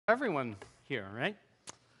Everyone here, right?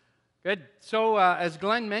 Good. So as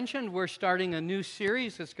Glenn mentioned, we're starting a new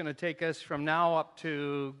series that's going to take us from now up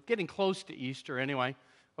to getting close to Easter anyway,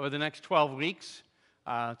 over the next 12 weeks.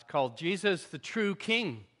 It's called Jesus, the True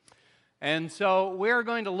King. And so we're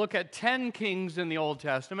going to look at 10 kings in the Old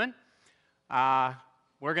Testament. We're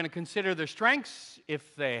going to consider their strengths,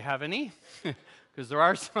 if they have any, because there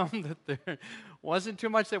are some that there wasn't too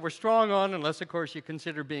much that were strong on, unless, of course, you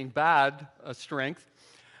consider being bad a strength.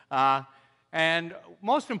 And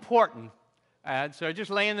most important, so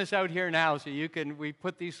just laying this out here now so we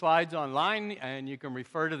put these slides online and you can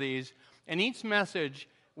refer to these. In each message,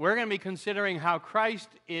 we're going to be considering how Christ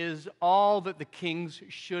is all that the kings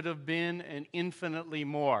should have been and infinitely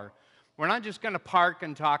more. We're not just going to park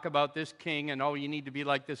and talk about this king and, oh, you need to be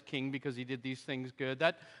like this king because he did these things good.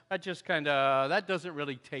 That doesn't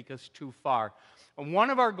really take us too far. And one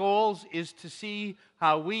of our goals is to see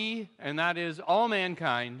how we, and that is all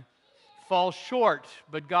mankind, fall short,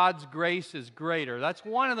 but God's grace is greater. That's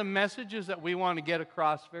one of the messages that we want to get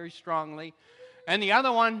across very strongly. And the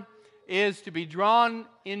other one is to be drawn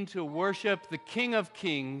into worship the King of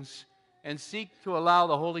Kings and seek to allow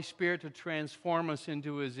the Holy Spirit to transform us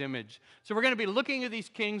into His image. So we're going to be looking at these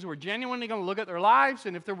kings. We're genuinely going to look at their lives,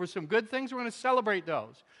 and if there were some good things, we're going to celebrate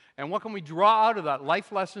those. And what can we draw out of that?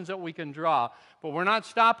 Life lessons that we can draw. But we're not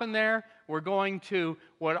stopping there. We're going to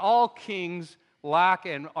what all kings lack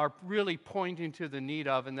and are really pointing to the need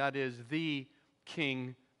of, and that is the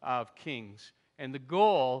King of Kings. And the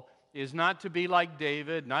goal is not to be like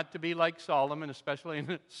David, not to be like Solomon, especially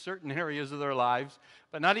in certain areas of their lives,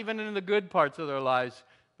 but not even in the good parts of their lives,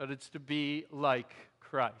 but it's to be like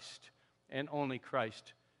Christ. And only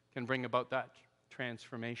Christ can bring about that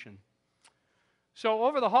transformation. So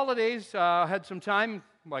over the holidays, I had some time,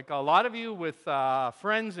 like a lot of you, with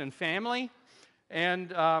friends and family.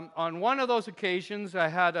 And on one of those occasions, I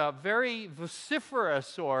had a very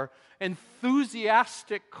vociferous or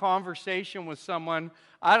enthusiastic conversation with someone.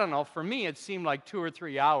 I don't know, for me it seemed like 2 or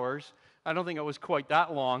 3 hours. I don't think it was quite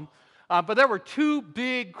that long. But there were two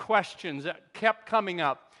big questions that kept coming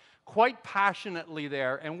up quite passionately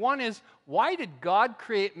there. And one is, why did God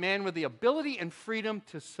create man with the ability and freedom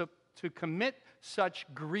to commit such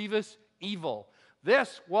grievous evil?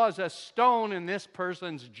 This was a stone in this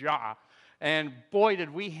person's jaw. And boy,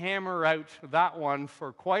 did we hammer out that one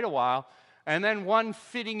for quite a while. And then one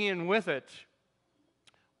fitting in with it.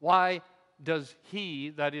 Why does He,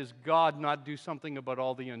 that is God, not do something about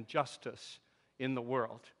all the injustice in the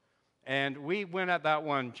world? And we went at that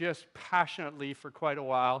one just passionately for quite a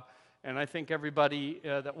while. And I think everybody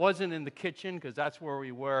that wasn't in the kitchen, because that's where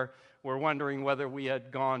we were wondering whether we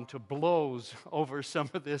had gone to blows over some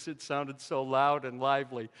of this. It sounded so loud and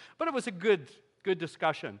lively. But it was a good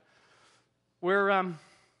discussion. We're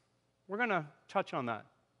going to touch on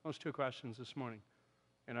those two questions this morning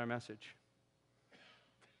in our message.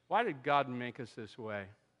 Why did God make us this way?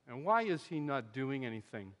 And why is He not doing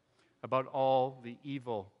anything about all the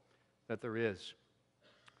evil that there is?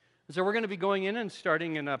 And so we're going to be going in and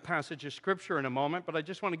starting in a passage of Scripture in a moment, but I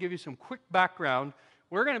just want to give you some quick background.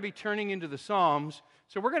 We're going to be turning into the Psalms,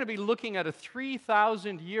 so we're going to be looking at a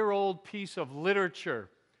 3,000-year-old piece of literature,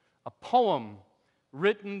 a poem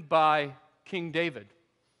written by King David.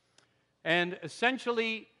 And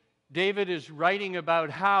essentially, David is writing about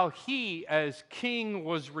how he, as king,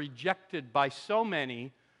 was rejected by so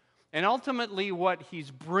many. And ultimately, what he's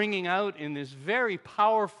bringing out in this very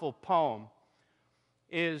powerful poem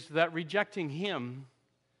is that rejecting him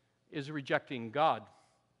is rejecting God.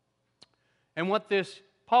 And what this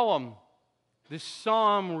poem, this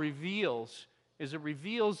psalm reveals, is it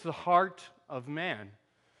reveals the heart of man.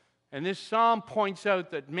 And this psalm points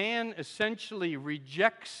out that man essentially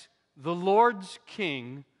rejects the Lord's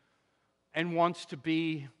king and wants to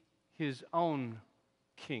be his own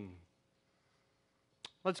king.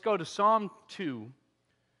 Let's go to Psalm 2.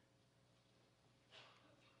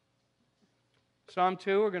 Psalm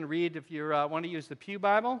 2, we're going to read, if you want to use the Pew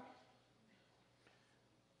Bible.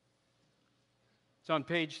 It's on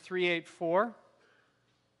page 384.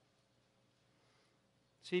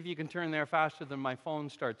 See if you can turn there faster than my phone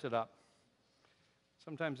starts it up.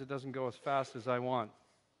 Sometimes it doesn't go as fast as I want.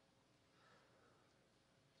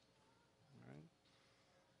 All right.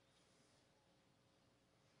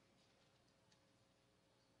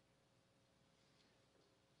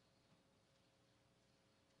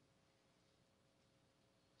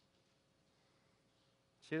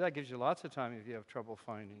 See, that gives you lots of time if you have trouble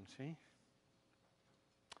finding, see?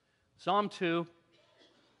 Psalm 2,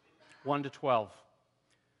 1 to 12.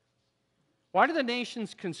 Why do the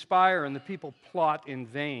nations conspire and the people plot in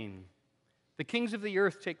vain? The kings of the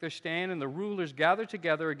earth take their stand, and the rulers gather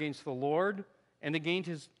together against the Lord and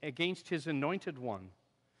against his anointed one.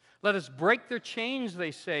 Let us break their chains,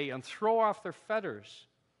 they say, and throw off their fetters.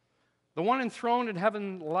 The one enthroned in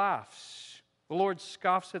heaven laughs. The Lord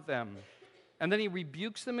scoffs at them. And then he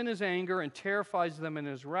rebukes them in his anger and terrifies them in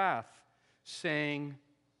his wrath, saying,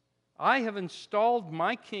 I have installed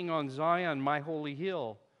my king on Zion, my holy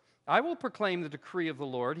hill. I will proclaim the decree of the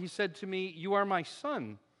Lord. He said to me, you are my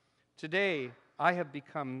son. Today I have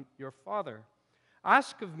become your father.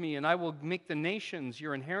 Ask of me, and I will make the nations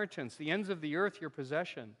your inheritance, the ends of the earth your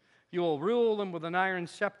possession. You will rule them with an iron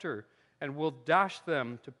scepter, and will dash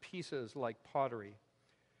them to pieces like pottery.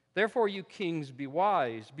 Therefore, you kings, be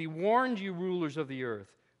wise. Be warned, you rulers of the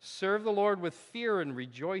earth. Serve the Lord with fear and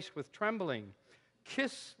rejoice with trembling.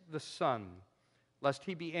 Kiss the Son, lest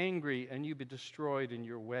he be angry and you be destroyed in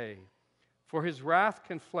your way. For his wrath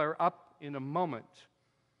can flare up in a moment.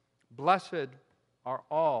 Blessed are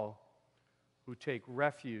all who take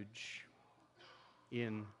refuge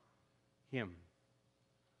in him.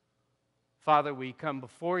 Father, we come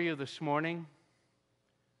before you this morning.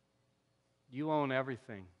 You own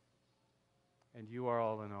everything, and you are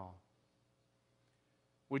all in all.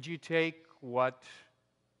 Would you take what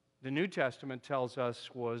the New Testament tells us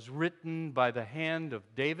was written by the hand of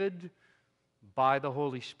David, by the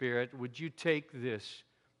Holy Spirit? Would you take this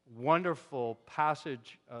wonderful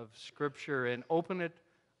passage of Scripture and open it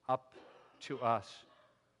up to us?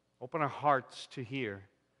 Open our hearts to hear.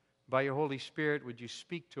 By your Holy Spirit, would you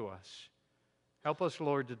speak to us? Help us,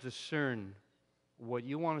 Lord, to discern what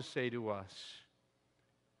you want to say to us.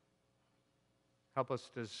 Help us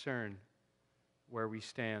to discern where we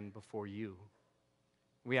stand before you.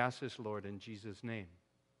 We ask this, Lord, in Jesus' name.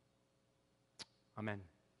 Amen.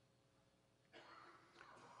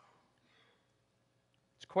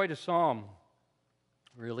 It's quite a psalm,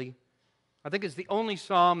 really. I think it's the only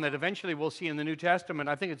psalm that eventually we'll see in the New Testament.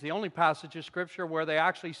 I think it's the only passage of Scripture where they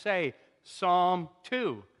actually say Psalm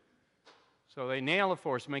 2. So they nail it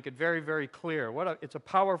for us, make it very, very clear. It's a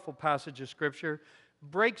powerful passage of Scripture.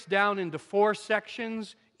 Breaks down into 4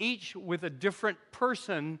 sections, each with a different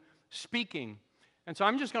person speaking. And so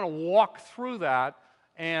I'm just going to walk through that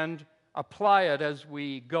and apply it as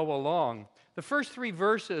we go along. The first 3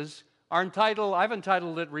 verses are I've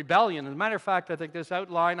entitled it Rebellion. As a matter of fact, I think this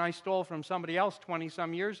outline I stole from somebody else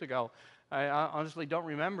 20-some years ago. I honestly don't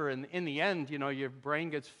remember. In the end, your brain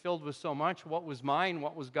gets filled with so much. What was mine?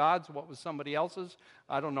 What was God's? What was somebody else's?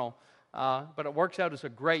 I don't know. But it works out as a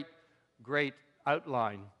great, great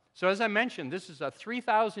outline. So as I mentioned, this is a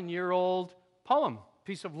 3,000-year-old poem,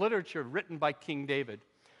 piece of literature written by King David.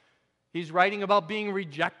 He's writing about being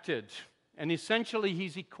rejected. And essentially,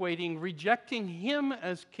 he's equating rejecting him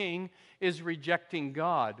as king is rejecting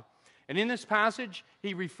God. And in this passage,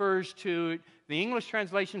 he refers to, the English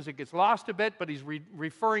translations, it gets lost a bit, but he's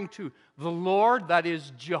referring to the Lord, that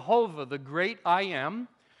is Jehovah, the great I am.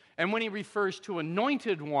 And when he refers to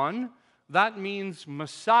anointed one, that means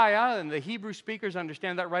Messiah, and the Hebrew speakers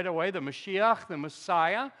understand that right away, the Mashiach, the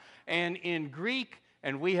Messiah. And in Greek,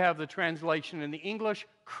 and we have the translation in the English,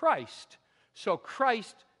 Christ. So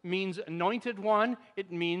Christ means anointed one,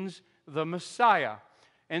 it means the Messiah.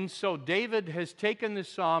 And so David has taken this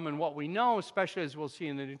psalm, and what we know, especially as we'll see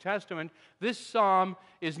in the New Testament, this psalm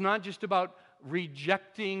is not just about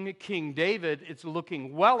rejecting King David, it's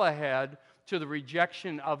looking well ahead to the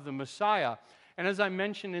rejection of the Messiah. And as I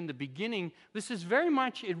mentioned in the beginning, this is very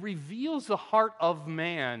much, it reveals the heart of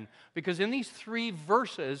man. Because in these 3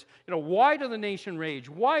 verses, why do the nation rage?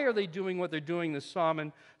 Why are they doing what they're doing, the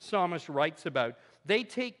psalmist writes about? They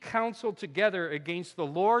take counsel together against the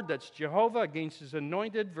Lord, that's Jehovah, against his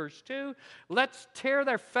anointed, verse 2. Let's tear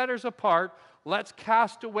their fetters apart. Let's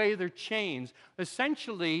cast away their chains.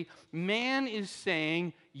 Essentially, man is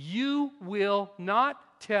saying, you will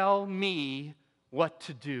not tell me what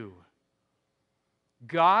to do.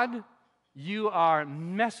 God, you are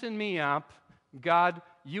messing me up. God,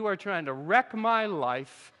 you are trying to wreck my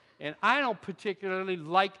life, and I don't particularly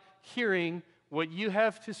like hearing what you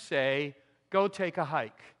have to say. Go take a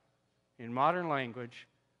hike. In modern language,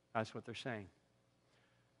 that's what they're saying.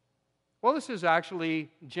 Well, this is actually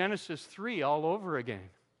Genesis 3 all over again.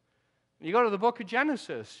 You go to the book of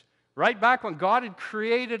Genesis, right back when God had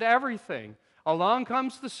created everything. Along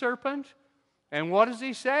comes the serpent, and what does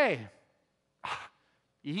he say?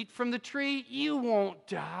 You eat from the tree, you won't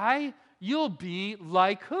die. You'll be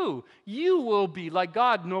like who? You will be like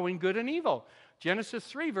God, knowing good and evil. Genesis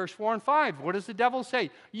 3, verse 4 and 5. What does the devil say?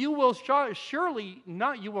 You will not surely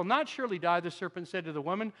die, the serpent said to the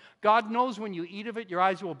woman. God knows when you eat of it, your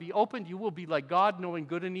eyes will be opened. You will be like God, knowing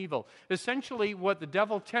good and evil. Essentially, what the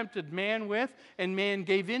devil tempted man with, and man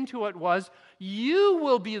gave into it, was, you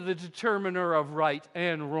will be the determiner of right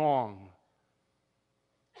and wrong.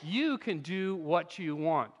 You can do what you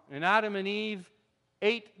want. And Adam and Eve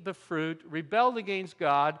ate the fruit, rebelled against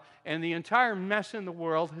God, and the entire mess in the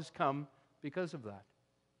world has come because of that.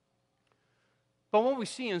 But what we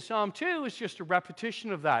see in Psalm 2 is just a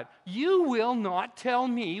repetition of that. You will not tell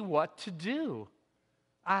me what to do.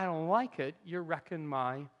 I don't like it. You're wrecking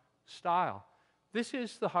my style. This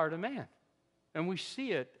is the heart of man. And we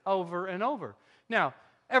see it over and over. Now,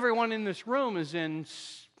 everyone in this room is in...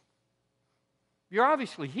 You're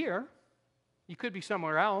obviously here. You could be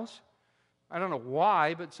somewhere else. I don't know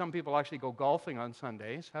why, but some people actually go golfing on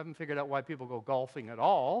Sundays. I haven't figured out why people go golfing at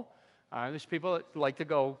all. There's people that like to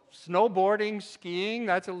go snowboarding, skiing.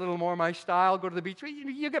 That's a little more my style. Go to the beach.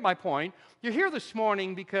 You get my point. You're here this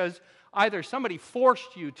morning because either somebody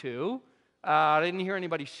forced you to. I didn't hear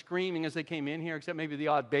anybody screaming as they came in here, except maybe the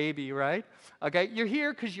odd baby, right? Okay, you're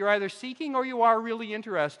here because you're either seeking or you are really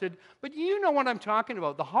interested. But you know what I'm talking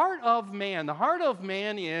about. The heart of man. The heart of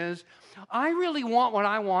man is, I really want what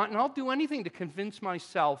I want, and I'll do anything to convince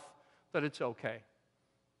myself that it's okay.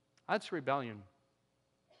 That's rebellion.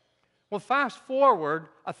 Well, fast forward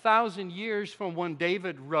 1,000 years from when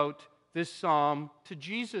David wrote this psalm to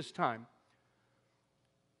Jesus' time.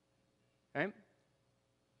 Okay?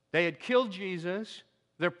 They had killed Jesus.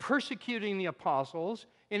 They're persecuting the apostles.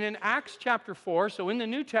 And in Acts chapter 4, so in the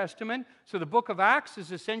New Testament, so the book of Acts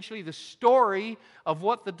is essentially the story of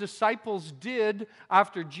what the disciples did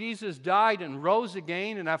after Jesus died and rose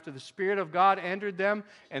again, and after the Spirit of God entered them,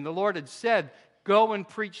 and the Lord had said, go and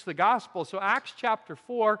preach the gospel. So Acts chapter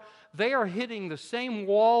 4, they are hitting the same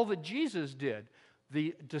wall that Jesus did.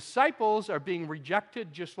 The disciples are being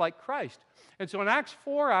rejected just like Christ. And so in Acts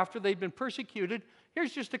 4, after they've been persecuted,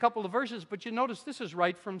 here's just a couple of verses, but you notice this is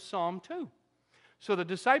right from Psalm 2. So the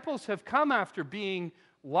disciples have come after being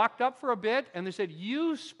locked up for a bit, and they said,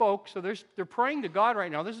 you spoke, so they're praying to God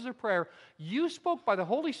right now. This is their prayer. You spoke by the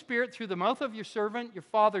Holy Spirit through the mouth of your servant, your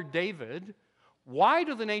father David. Why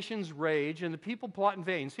do the nations rage and the people plot in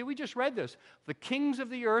vain? See, we just read this. The kings of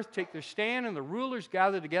the earth take their stand and the rulers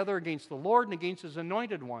gather together against the Lord and against His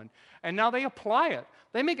anointed one. And now they apply it.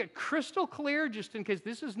 They make it crystal clear, just in case.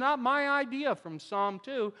 This is not my idea from Psalm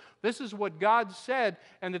 2. This is what God said,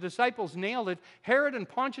 and the disciples nailed it. Herod and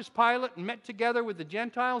Pontius Pilate met together with the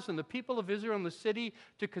Gentiles and the people of Israel in the city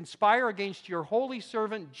to conspire against your holy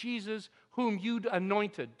servant Jesus, whom you'd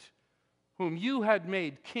anointed, whom you had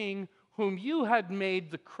made king, whom you had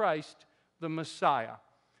made the Christ, the Messiah.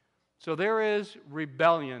 So there is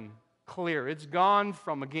rebellion, clear. It's gone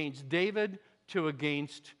from against David to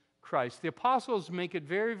against Christ. The apostles make it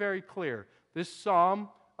very, very clear. This psalm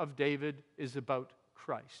of David is about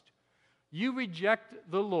Christ. You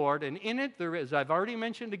reject the Lord, and in it there is, I've already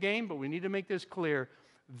mentioned again, but we need to make this clear,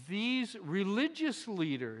 these religious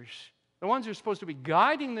leaders, the ones who are supposed to be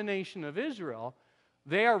guiding the nation of Israel,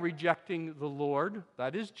 they are rejecting the Lord,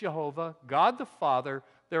 that is Jehovah, God the Father.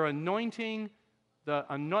 They're rejecting the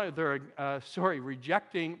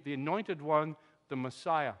anointed one, the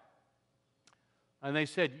Messiah. And they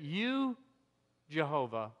said, you,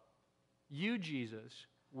 Jehovah, you, Jesus,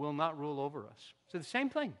 will not rule over us. So the same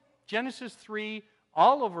thing. Genesis 3,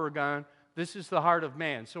 all over again, this is the heart of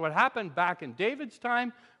man. So what happened back in David's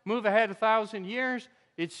time, move ahead 1,000 years,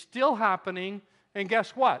 it's still happening, and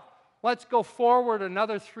guess what? Let's go forward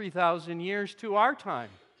another 3,000 years to our time.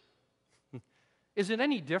 Is it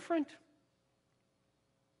any different?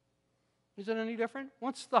 Is it any different?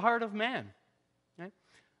 What's the heart of man? Okay.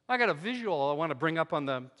 I got a visual I want to bring up on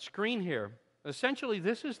the screen here. Essentially,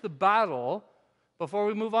 this is the battle, before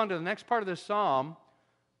we move on to the next part of this psalm,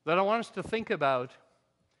 that I want us to think about,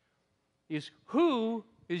 is who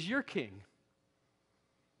is your king?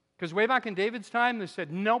 Because way back in David's time, they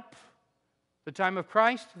said, nope. The time of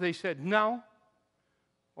Christ, they said no.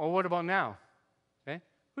 Well, what about now? Okay,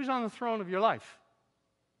 who's on the throne of your life?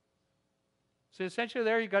 So essentially,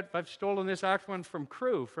 there you got. I've stolen this one from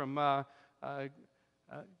Crew, from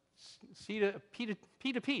C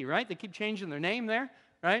to P, right? They keep changing their name there,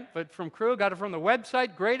 right? But from Crew, got it from the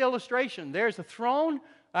website. Great illustration. There's the throne.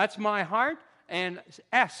 That's my heart, and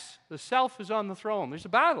S, the self, is on the throne. There's a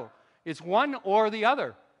battle. It's one or the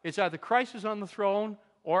other. It's either Christ is on the throne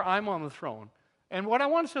or I'm on the throne. And what I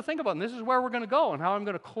want us to think about, and this is where we're going to go and how I'm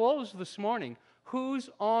going to close this morning,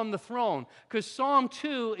 who's on the throne? Because Psalm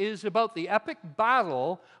 2 is about the epic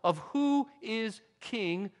battle of who is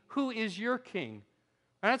king. Who is your king?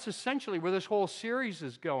 And that's essentially where this whole series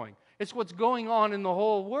is going. It's what's going on in the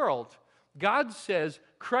whole world. God says,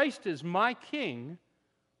 Christ is my king,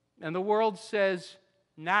 and the world says,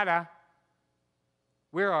 nada.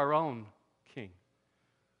 We're our own king.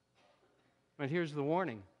 But here's the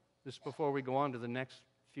warning, just before we go on to the next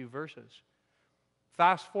few verses.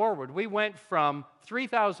 Fast forward, we went from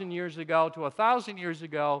 3,000 years ago to 1,000 years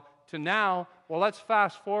ago to now. Well, let's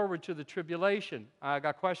fast forward to the tribulation. I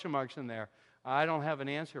got question marks in there. I don't have an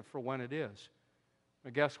answer for when it is.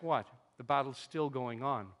 But guess what? The battle's still going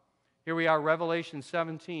on. Here we are, Revelation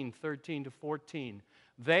 17, 13 to 14.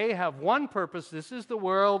 They have one purpose. This is the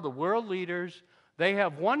world leaders. They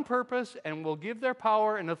have one purpose and will give their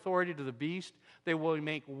power and authority to the beast. They will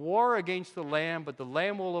make war against the Lamb, but the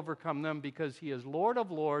Lamb will overcome them because he is Lord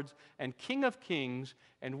of lords and King of kings,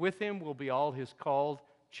 and with him will be all his called,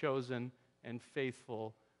 chosen, and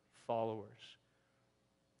faithful followers.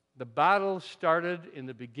 The battle started in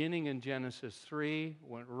the beginning in Genesis 3,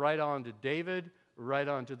 went right on to David, right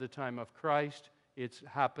on to the time of Christ. It's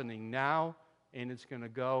happening now, and it's going to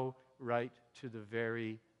go right to the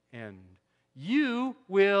very end. You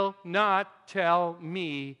will not tell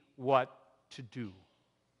me what to do.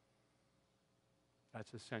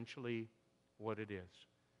 That's essentially what it is.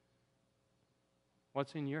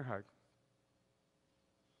 What's in your heart?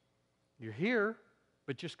 You're here,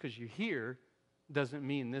 but just because you're here doesn't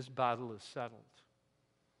mean this battle is settled.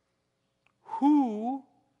 Who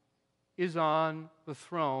is on the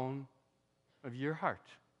throne of your heart?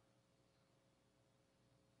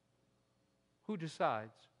 Who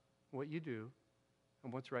decides what you do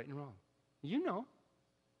and what's right and wrong? You know.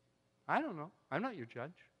 I don't know. I'm not your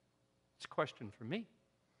judge. It's a question for me.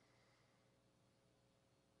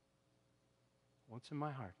 What's in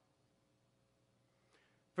my heart?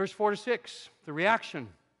 Verse 4 to 6, the reaction.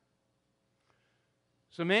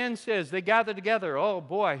 So man says, they gather together. Oh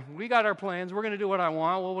boy, we got our plans. We're going to do what I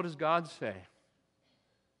want. Well, what does God say?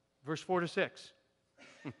 Verse 4 to 6.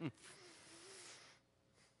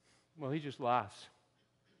 Well, he just laughs.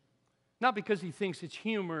 Not because he thinks it's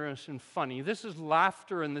humorous and funny. This is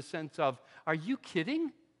laughter in the sense of, are you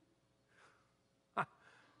kidding?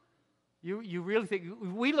 You really think,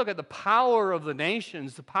 we look at the power of the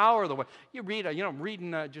nations, the power of the way. You read, I'm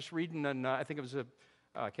reading, and I think it was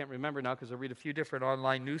I can't remember now because I read a few different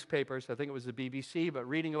online newspapers. I think it was the BBC, but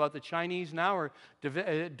reading about the Chinese now are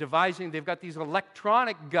devising, they've got these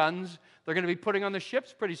electronic guns they're going to be putting on the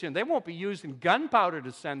ships pretty soon. They won't be using gunpowder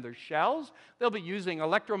to send their shells. They'll be using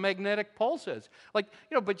electromagnetic pulses.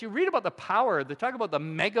 But you read about the power. They talk about the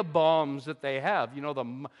mega bombs that they have.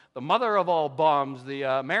 The mother of all bombs. The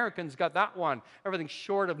Americans got that one. Everything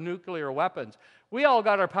short of nuclear weapons. We all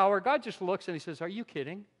got our power. God just looks and he says, are you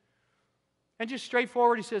kidding? And just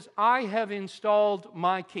straightforward, he says, I have installed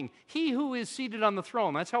my king. He who is seated on the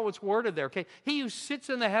throne. That's how it's worded there, okay? He who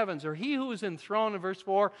sits in the heavens, or he who is enthroned in verse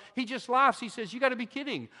 4, he just laughs. He says, you got to be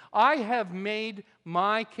kidding. I have made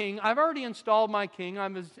my king. I've already installed my king.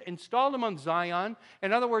 I've installed him on Zion.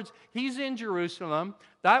 In other words, he's in Jerusalem.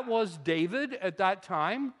 That was David at that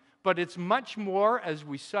time. But it's much more, as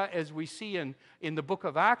we see in the book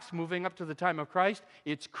of Acts, moving up to the time of Christ.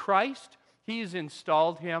 It's Christ. He's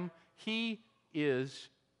installed him. He is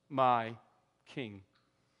my king.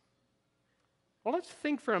 Well, let's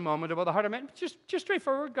think for a moment about the heart of man. Just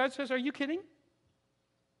straightforward. God says, are you kidding?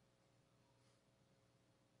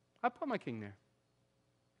 I put my king there.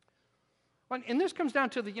 Well, and this comes down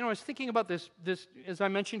to I was thinking about this, as I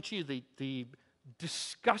mentioned to you, the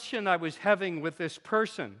discussion I was having with this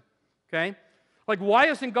person, okay? Like, why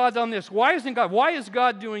isn't God on this? Why is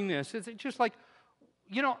God doing this? It's just like,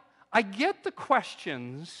 I get the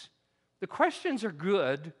questions. The questions are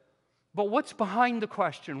good, but what's behind the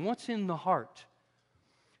question? What's in the heart?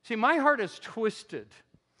 See, my heart is twisted.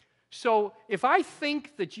 So if I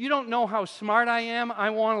think that you don't know how smart I am,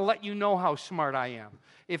 I want to let you know how smart I am.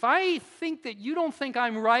 If I think that you don't think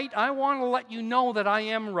I'm right, I want to let you know that I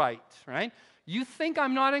am right, right? You think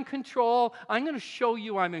I'm not in control, I'm going to show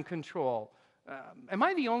you I'm in control. Am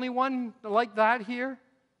I the only one like that here?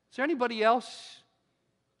 Is there anybody else?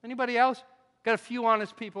 Anybody else? Got a few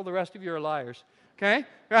honest people, the rest of you are liars. Okay?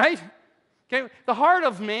 Right? Okay. The heart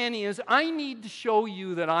of man is, I need to show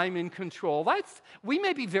you that I'm in control. We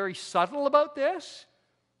may be very subtle about this.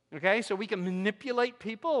 Okay? So we can manipulate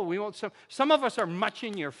people. We won't. Some of us are much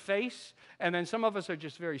in your face, and then some of us are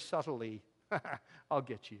just very subtly, I'll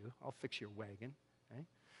get you. I'll fix your wagon. Okay?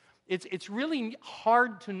 It's really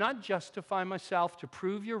hard to not justify myself, to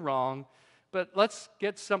prove you're wrong, but let's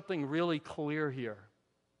get something really clear here.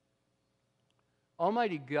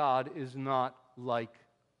 Almighty God is not like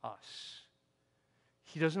us.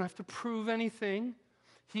 He doesn't have to prove anything.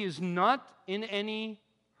 He is not in any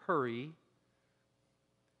hurry,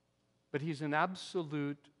 but he's an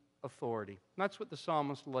absolute authority. And that's what the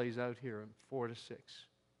psalmist lays out here in 4 to 6.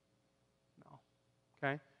 No.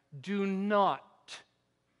 Okay? Do not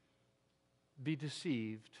be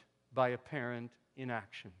deceived by apparent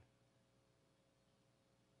inaction.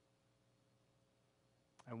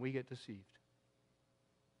 And we get deceived.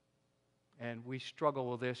 And we struggle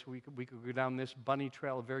with this. We could go down this bunny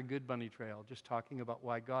trail, a very good bunny trail, just talking about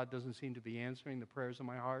why God doesn't seem to be answering the prayers of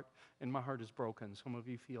my heart, and my heart is broken. Some of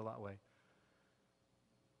you feel that way.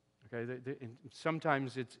 Okay, and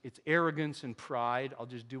sometimes it's arrogance and pride. I'll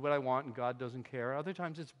just do what I want, and God doesn't care. Other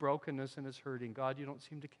times it's brokenness and it's hurting. God, you don't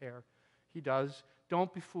seem to care. He does.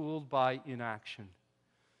 Don't be fooled by inaction.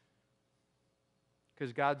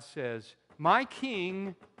 Because God says, my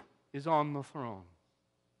king is on the throne.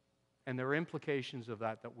 And there are implications of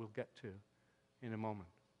that we'll get to in a moment.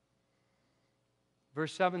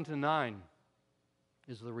 Verse 7 to 9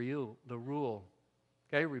 is the rule.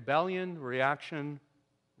 Okay, rebellion, reaction,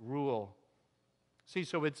 rule. See,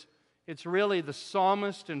 so it's really the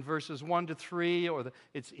psalmist in verses 1 to 3, or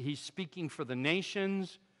he's speaking for the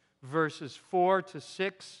nations, verses 4 to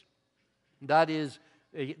 6. That is,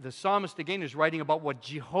 the psalmist again is writing about what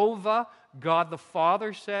Jehovah, God the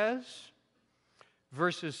Father, says.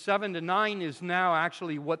 Verses 7 to 9 is now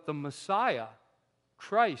actually what the Messiah,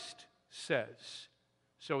 Christ, says.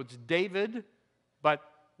 So it's David, but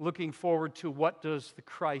looking forward to what does the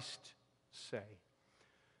Christ say.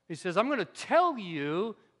 He says, I'm going to tell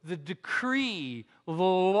you the decree, the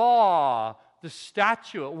law, the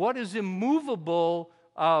statute, what is immovable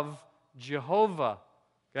of Jehovah.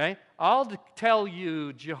 Okay? I'll tell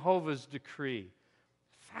you Jehovah's decree.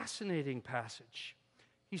 Fascinating passage.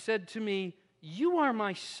 He said to me, you are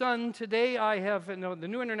my son. Today I have, no, the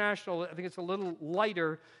New International, I think it's a little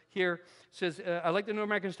lighter here, says, I like the New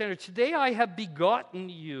American Standard. Today I have begotten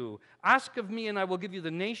you. Ask of me and I will give you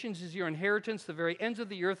the nations as your inheritance, the very ends of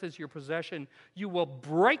the earth as your possession. You will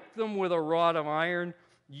break them with a rod of iron.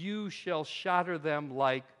 You shall shatter them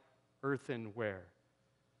like earthenware.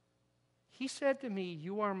 He said to me,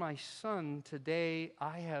 you are my son. Today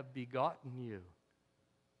I have begotten you.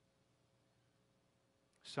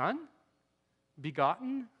 Son?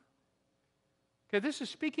 Begotten? Okay, this is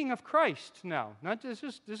speaking of Christ now.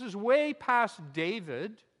 This is way past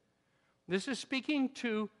David. This is speaking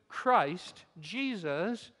to Christ,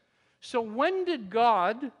 Jesus. So when did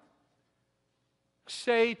God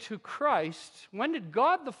say to Christ, when did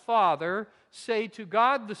God the Father say to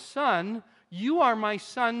God the Son, you are my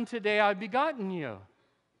son, today I've begotten you?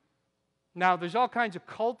 Now, there's all kinds of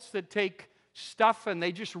cults that take stuff and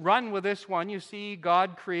they just run with this one. You see,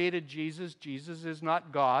 God created Jesus. Jesus is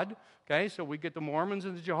not God. Okay, so we get the Mormons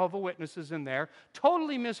and the Jehovah's Witnesses in there.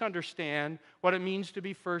 Totally misunderstand what it means to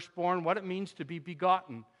be firstborn, what it means to be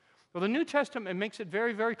begotten. Well, the New Testament makes it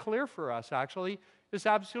very, very clear for us, actually. This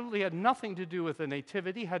absolutely had nothing to do with the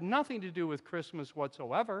nativity, had nothing to do with Christmas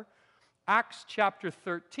whatsoever. Acts chapter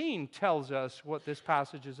 13 tells us what this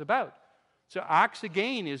passage is about. So Acts,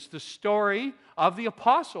 again, is the story of the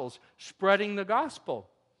apostles spreading the gospel.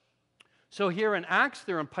 So here in Acts,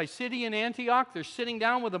 they're in Pisidian Antioch. They're sitting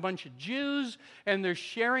down with a bunch of Jews, and they're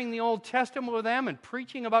sharing the Old Testament with them and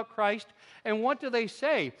preaching about Christ. And what do they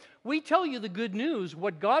say? We tell you the good news.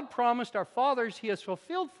 What God promised our fathers, He has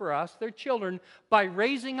fulfilled for us, their children, by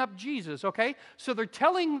raising up Jesus, okay? So they're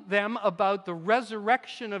telling them about the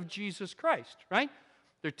resurrection of Jesus Christ, right?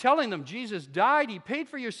 They're telling them Jesus died, He paid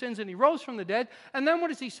for your sins, and He rose from the dead. And then what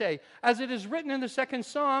does He say? As it is written in the second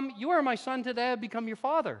Psalm, you are my son, today I have become your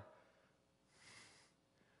father.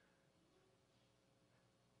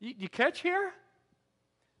 You catch here?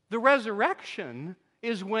 The resurrection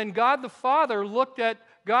is when God the Father looked at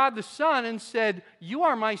God the Son and said, you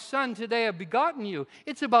are my son, today I have begotten you.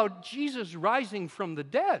 It's about Jesus rising from the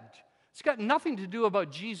dead. It's got nothing to do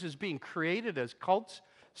about Jesus being created, as cults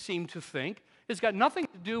seem to think. It's got nothing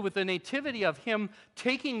to do with the nativity of Him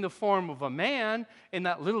taking the form of a man and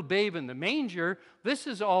that little babe in the manger. This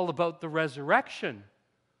is all about the resurrection.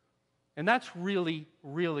 And that's really,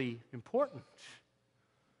 really important.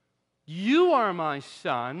 You are my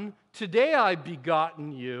son, today I've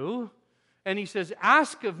begotten you. And He says,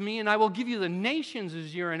 ask of me and I will give you the nations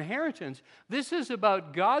as your inheritance. This is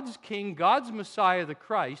about God's King, God's Messiah, the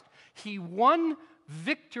Christ. He won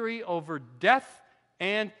victory over death,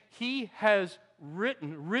 and He has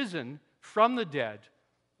risen from the dead,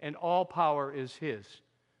 and all power is His.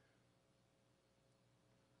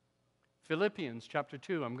 Philippians chapter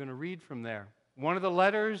 2, I'm going to read from there. One of the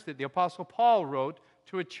letters that the Apostle Paul wrote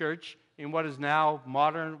to a church in what is now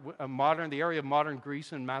the area of modern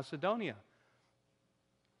Greece and Macedonia.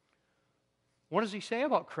 What does he say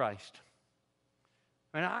about Christ?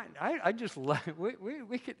 And I just love,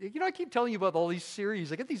 we could, I keep telling you about all these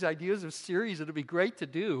series. I get these ideas of series that would be great to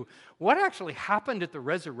do. What actually happened at the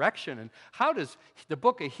resurrection, and how does the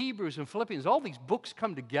book of Hebrews and Philippians, all these books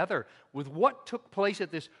come together with what took place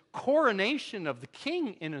at this coronation of the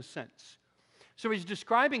king, in a sense. So he's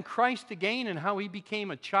describing Christ again and how he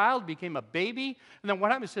became a child, became a baby. And then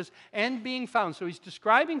what happens, it says, and being found. So he's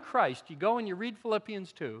describing Christ. You go and you read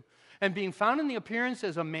Philippians 2. And being found in the appearance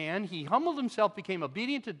as a man, he humbled himself, became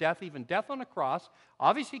obedient to death, even death on a cross,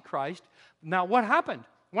 obviously Christ. Now, what happened?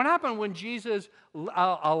 What happened when Jesus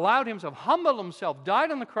allowed himself, humbled himself,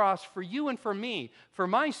 died on the cross for you and for me, for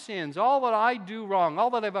my sins, all that I do wrong, all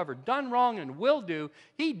that I've ever done wrong and will do?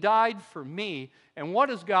 He died for me. And what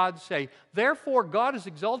does God say? Therefore, God has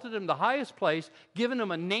exalted him to the highest place, given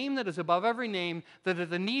him a name that is above every name, that at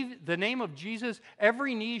the name of Jesus,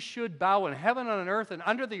 every knee should bow in heaven and on earth and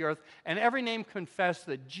under the earth, and every name confess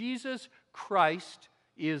that Jesus Christ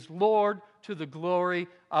is Lord, to the glory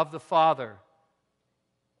of the Father.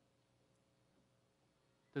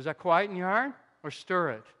 Does that quieten your heart or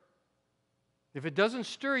stir it? If it doesn't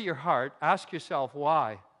stir your heart, ask yourself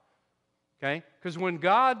why. Okay? Because when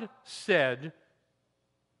God said,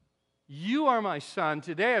 "You are my son,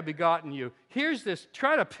 today I've begotten you," here's this,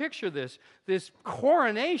 try to picture this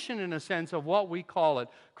coronation, in a sense, of what we call it.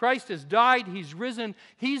 Christ has died, he's risen,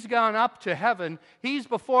 he's gone up to heaven, he's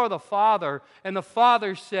before the Father, and the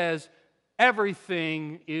Father says,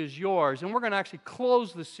 everything is yours. And we're going to actually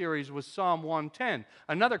close the series with Psalm 110,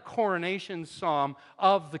 another coronation psalm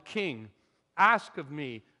of the King. Ask of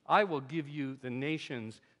me, I will give you the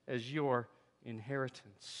nations as your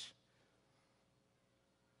inheritance.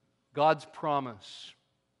 God's promise.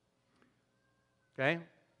 Okay,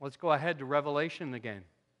 let's go ahead to Revelation again.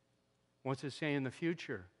 What's it say in the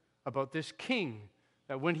future about this King,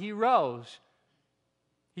 that when he rose,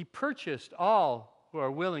 he purchased all who are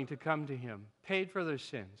willing to come to him, paid for their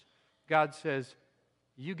sins. God says,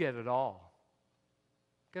 you get it all.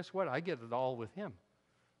 Guess what? I get it all with him.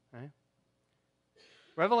 Right?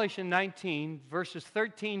 Revelation 19, verses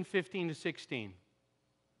 13, 15 to 16.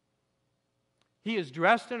 He is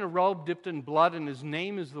dressed in a robe dipped in blood, and his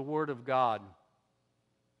name is the Word of God.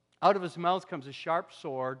 Out of his mouth comes a sharp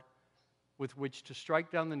sword with which to strike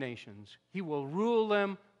down the nations. He will rule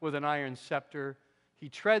them with an iron scepter. He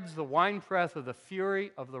treads the winepress of the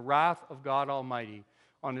fury of the wrath of God Almighty.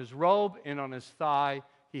 On his robe and on his thigh,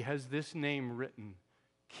 he has this name written: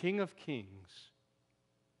 King of Kings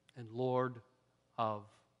and Lord of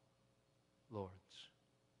Lords.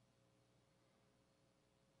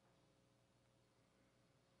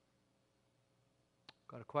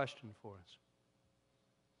 Got a question for us.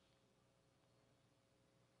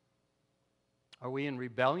 Are we in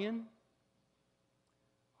rebellion?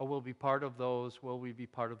 Or will we be part of those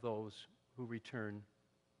who return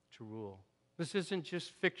to rule? This isn't just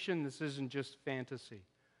fiction. This isn't just fantasy.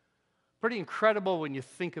 Pretty incredible when you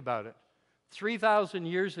think about it. 3,000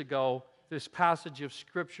 years ago, this passage of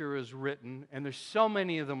Scripture is written, and there's so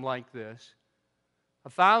many of them like this.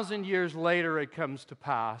 1,000 years later, it comes to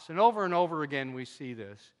pass, and over again we see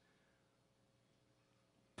this.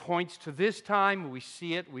 Points to this time, we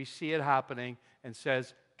see it happening, and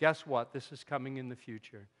says, guess what? This is coming in the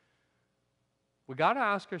future. We got to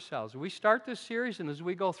ask ourselves, we start this series, and as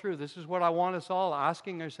we go through, this is what I want us all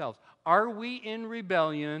asking ourselves. Are we in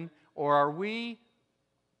rebellion, or are we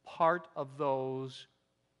part of those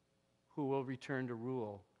who will return to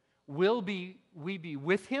rule? Will we be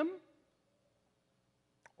with him,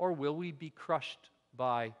 or will we be crushed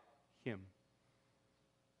by him?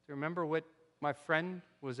 Do you remember what my friend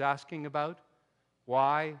was asking about?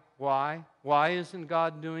 Why isn't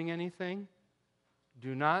God doing anything?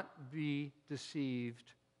 Do not be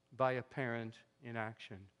deceived by apparent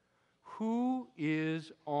inaction. Who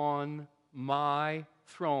is on my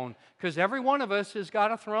throne? Because every one of us has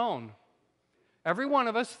got a throne. Every one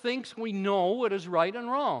of us thinks we know what is right and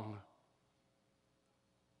wrong.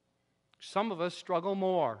 Some of us struggle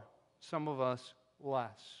more, some of us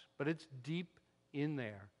less. But it's deep in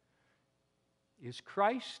there. Is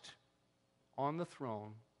Christ on the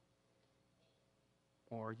throne,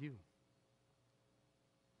 or are you?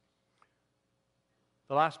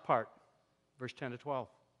 The last part, verse 10 to 12,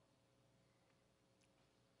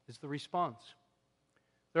 is the response.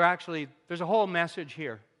 There's a whole message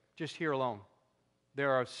here, just here alone.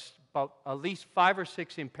 There are about at least 5 or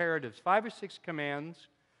 6 imperatives, 5 or 6 commands.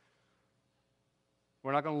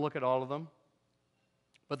 We're not going to look at all of them.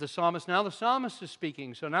 But the psalmist is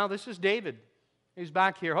speaking. So now this is David. He's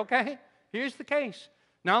back here. Okay, Here's the case.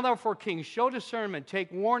 Now therefore, kings, show discernment,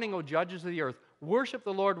 take warning, O judges of the earth. Worship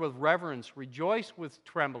the Lord with reverence, rejoice with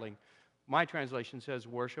trembling. My translation says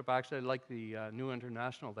worship. Actually, I like the New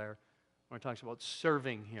International there, when it talks about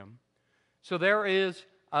serving Him. So there is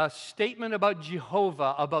a statement about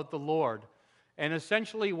Jehovah, about the Lord. And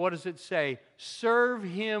essentially, what does it say? Serve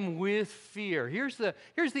Him with fear. Here's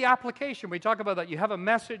the application. We talk about that. You have a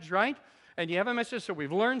message, right? And you have a message, so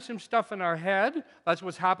we've learned some stuff in our head. That's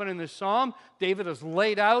what's happened in this psalm. David has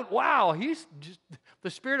laid out, wow, the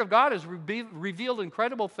Spirit of God has revealed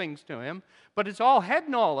incredible things to him, but it's all head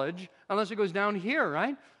knowledge unless it goes down here,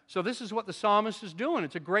 right? So this is what the psalmist is doing.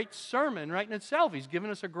 It's a great sermon right in itself. He's given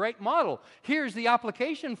us a great model. Here's the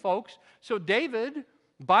application, folks. So David,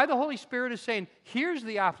 by the Holy Spirit, is saying, here's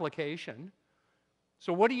the application.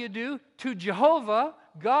 So what do? To Jehovah,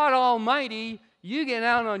 God Almighty, you get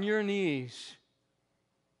down on your knees.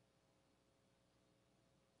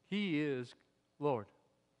 He is Lord.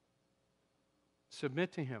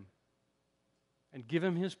 Submit to Him and give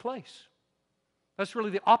Him His place. That's really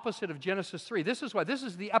the opposite of Genesis 3. This is why. This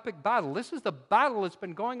is the epic battle. This is the battle that's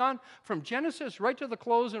been going on from Genesis right to the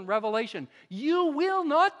close in Revelation. You will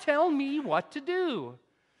not tell me what to do.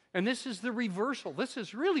 And this is the reversal. This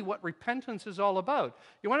is really what repentance is all about.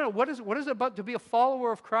 You want to know what is it about to be a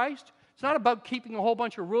follower of Christ? It's not about keeping a whole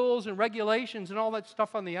bunch of rules and regulations and all that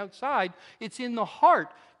stuff on the outside. It's in the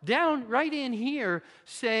heart, down right in here,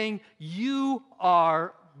 saying, you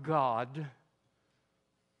are God.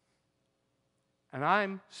 And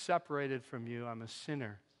I'm separated from you. I'm a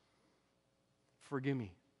sinner. Forgive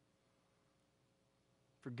me.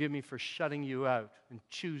 Forgive me for shutting you out and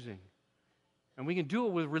choosing. And we can do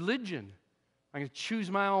it with religion. I can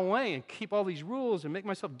choose my own way and keep all these rules and make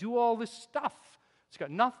myself do all this stuff. It's got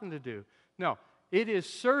nothing to do. No, it is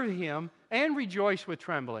serve Him and rejoice with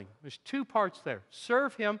trembling. There's two parts there.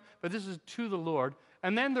 Serve Him, but this is to the Lord.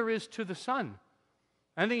 And then there is to the Son.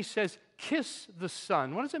 And then He says, kiss the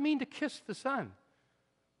Son. What does it mean to kiss the Son?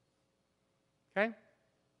 Okay?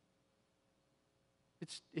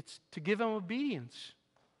 It's to give Him obedience,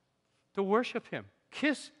 to worship Him.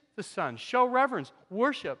 Kiss the Son. Show reverence.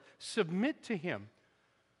 Worship. Submit to Him.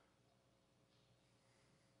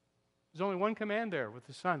 There's only one command there with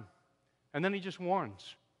the Son. And then He just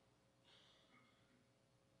warns.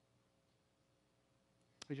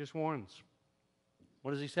 He just warns.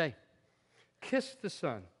 What does He say? Kiss the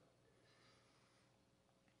Son.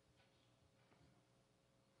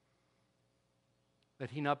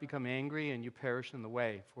 That He not become angry and you perish in the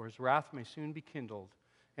way, for His wrath may soon be kindled.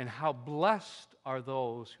 And how blessed are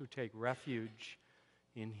those who take refuge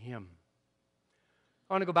in Him.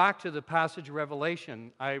 I want to go back to the passage of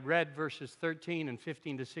Revelation. I read verses 13 and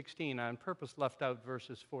 15 to 16. I on purpose left out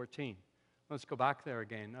verses 14. Let's go back there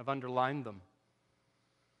again. I've underlined them.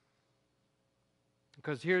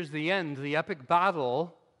 Because here's the end, the epic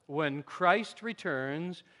battle when Christ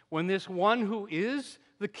returns, when this one who is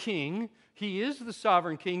the King, He is the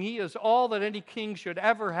sovereign King, He is all that any king should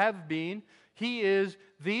ever have been. He is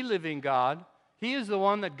the living God. He is the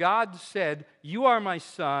one that God said, you are my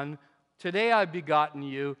Son. Today I've begotten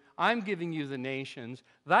you. I'm giving you the nations.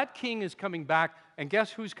 That King is coming back, and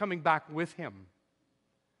guess who's coming back with Him?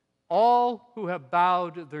 All who have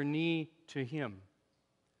bowed their knee to Him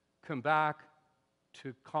come back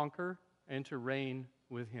to conquer and to reign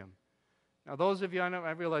with Him. Now, those of you,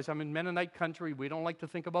 I realize I'm in Mennonite country. We don't like to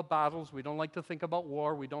think about battles. We don't like to think about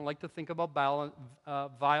war. We don't like to think about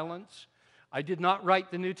violence. I did not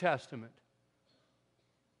write the New Testament.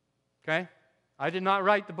 Okay? I did not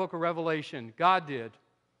write the book of Revelation. God did.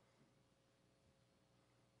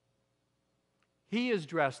 He is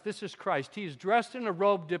dressed. This is Christ. He is dressed in a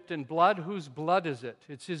robe dipped in blood. Whose blood is it?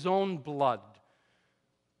 It's His own blood.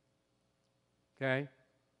 Okay?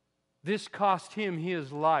 This cost Him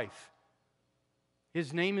His life.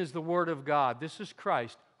 His name is the Word of God. This is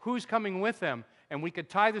Christ. Who's coming with Him? And we could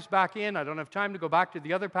tie this back in. I don't have time to go back to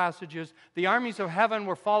the other passages. The armies of heaven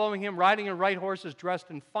were following Him, riding on white horses, dressed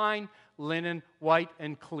in fine linen, white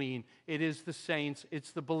and clean. It is the saints,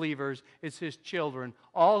 it's the believers, it's His children,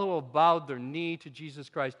 all who have bowed their knee to Jesus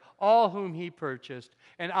Christ, all whom He purchased.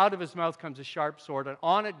 And out of His mouth comes a sharp sword, and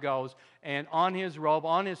on it goes, and on His robe,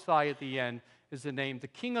 on His thigh at the end, is the name, the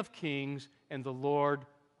King of Kings and the Lord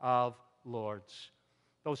of Lords.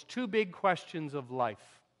 Those two big questions of life.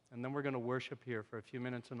 And then we're going to worship here for a few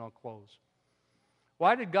minutes and I'll close.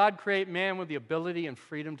 Why did God create man with the ability and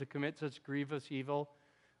freedom to commit such grievous evil?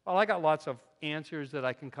 Well, I got lots of answers that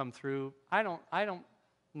I can come through. I don't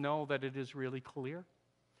know that it is really clear.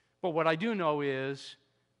 But what I do know is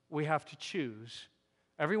we have to choose.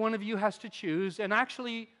 Every one of you has to choose. And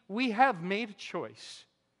actually, we have made a choice.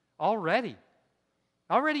 already.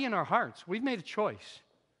 Already in our hearts. We've made a choice.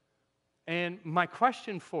 And my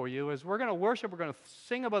question for you is, we're going to worship, we're going to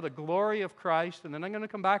sing about the glory of Christ, and then I'm going to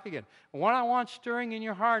come back again. And what I want stirring in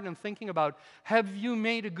your heart and thinking about, have you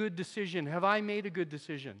made a good decision? Have I made a good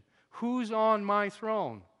decision? Who's on my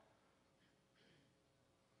throne?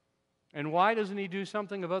 And why doesn't he do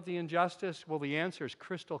something about the injustice? Well, the answer is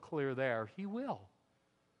crystal clear there. He will.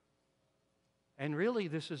 And really,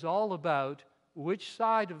 this is all about which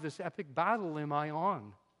side of this epic battle am I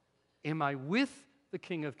on? Am I with the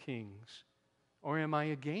King of Kings, or am I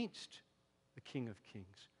against the King of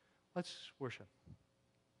Kings? Let's worship.